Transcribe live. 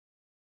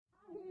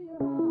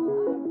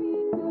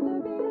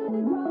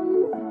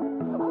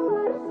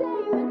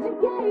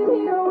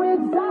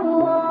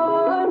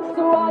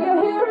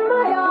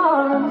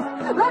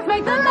Let's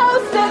make the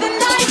most of the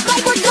night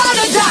like we're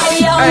gonna die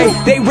young. Hey,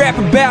 they rap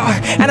about,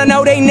 and I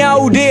know they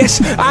know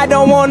this. I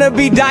don't wanna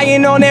be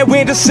dying on that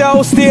winter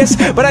solstice,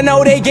 but I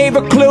know they gave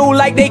a clue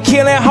like they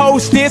killing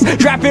hostess.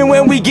 Dropping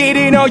when we get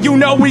it on, you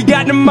know we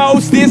got the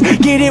mostest.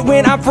 Get it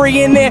when I'm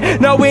free in there,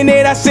 knowing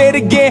it I said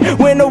again.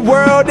 When the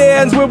world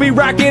ends, we'll be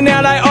rocking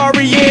out like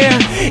R.E.M.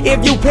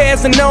 If you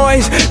pass the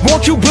noise,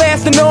 won't you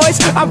blast the noise?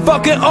 I'm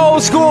fucking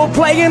old school,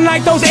 playing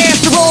like those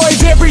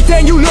asteroids.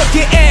 Everything you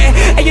looking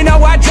at, and you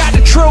know I got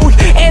the truth.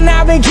 And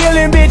I've been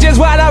killing bitches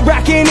while I'm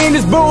rocking in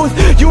this booth.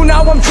 You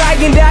know I'm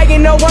trying,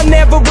 dying, no I'm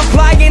never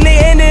replying. They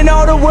ending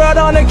all the world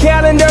on the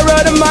calendar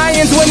of the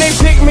Mayans. When they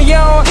pick me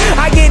on,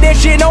 I get that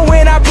shit on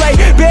when I play.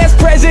 Best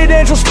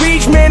presidential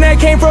speech, man, that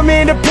came from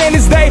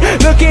Independence Day.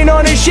 Looking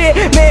on this shit,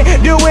 man,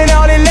 doing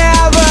all the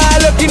lava.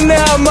 Looking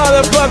up,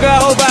 motherfucker,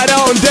 hope I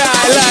don't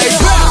die like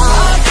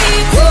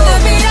Heartbeat to the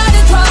beat of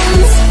the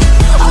drums.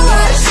 Oh,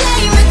 what a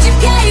shame that you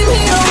came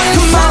here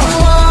with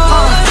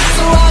someone.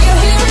 So while you're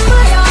here in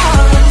my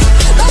arms,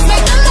 let's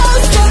make the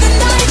most of the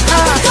night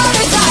like we're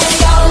gonna die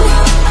young.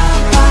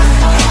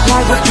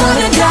 Like we're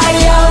gonna die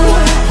young.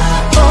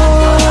 Oh,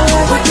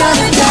 like we're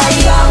gonna die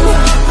young.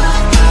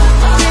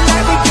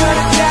 Like we're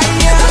gonna die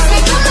young. Let's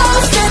make the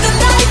most of the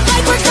night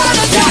like we're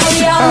gonna die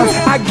young.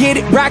 I get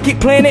it, Rocket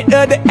Planet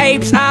of the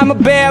Apes. I'm a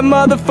bad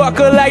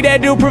motherfucker like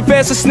that dude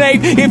Professor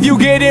Snape. If you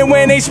get it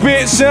when they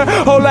spit, son,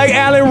 oh like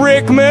Alan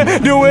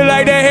Rickman. Do it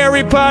like that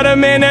Harry Potter,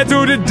 man, that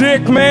through the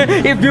dick, man.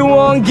 If you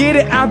won't get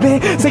it, I've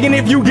been saying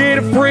if you get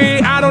it free.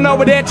 I don't know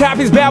what that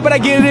topic's about, but I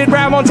get it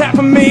right on top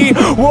of me.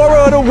 War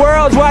of the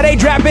Worlds, why they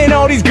dropping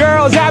all these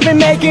girls? I've been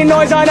making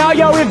noise on all,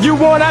 yo, if you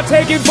want, I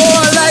take it for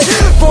a life.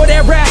 For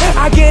that rap,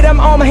 I get them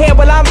on my head,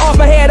 while I'm off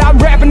my head. I'm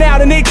rapping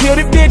out and they kill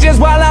the bitches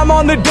while I'm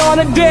on the dawn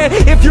of dead.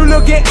 If you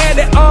looking at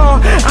it,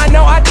 I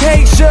know I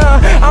take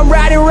some. I'm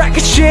riding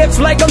rocket ships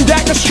like I'm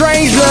Dr.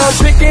 Strange.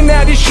 Picking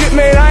out this shit,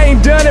 man, I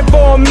ain't done it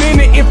for a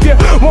minute. If you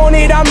want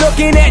it, I'm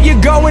looking at you,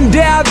 go and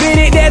dive in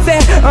it. That's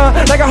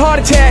that, like a heart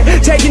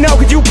attack. Taking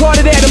over, cause you part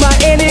of that. Am I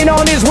ending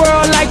on this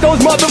world like those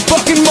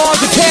motherfucking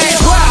Mars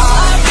attacks? Wow.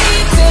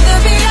 Heartbeat to the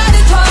beat of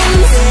the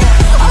drums.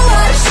 Oh,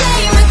 what a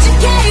shame that you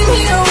came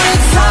here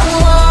with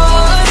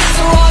someone.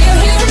 So while you're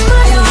here in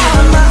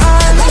my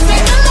arms, let's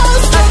make the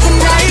most of the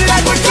night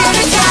like we're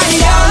gonna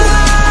die young.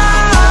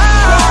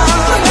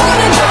 We're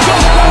gonna die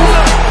young.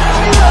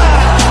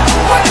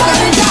 We're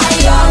gonna die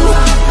young.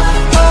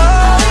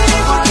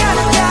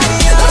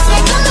 Let's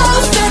make the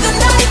most of the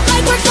night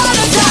like we're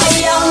gonna die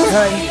young.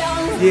 Hey,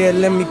 yeah,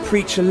 let me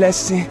preach a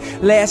lesson.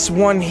 Last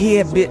one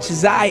here,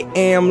 bitches, I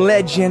am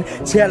legend.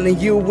 Telling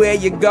you where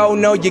you go,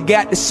 know you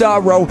got the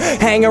sorrow.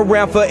 Hang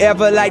around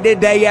forever like the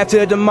day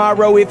after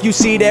tomorrow. If you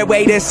see that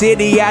way, the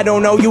city, I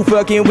don't know you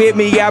fucking with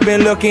me. I've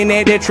been looking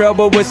at the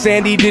trouble what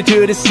Sandy did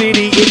to the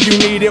city. If you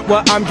need it,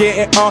 what I'm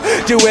getting on,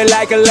 do it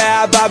like a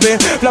lab. I've been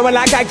flowing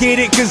like I get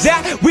it, cause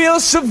I will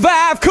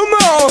survive. Come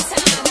on.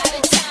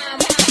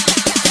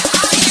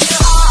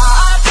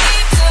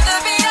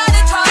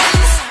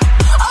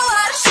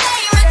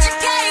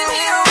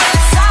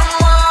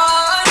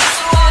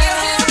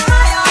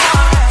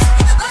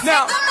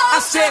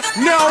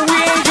 No, we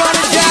ain't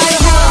gonna die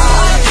young.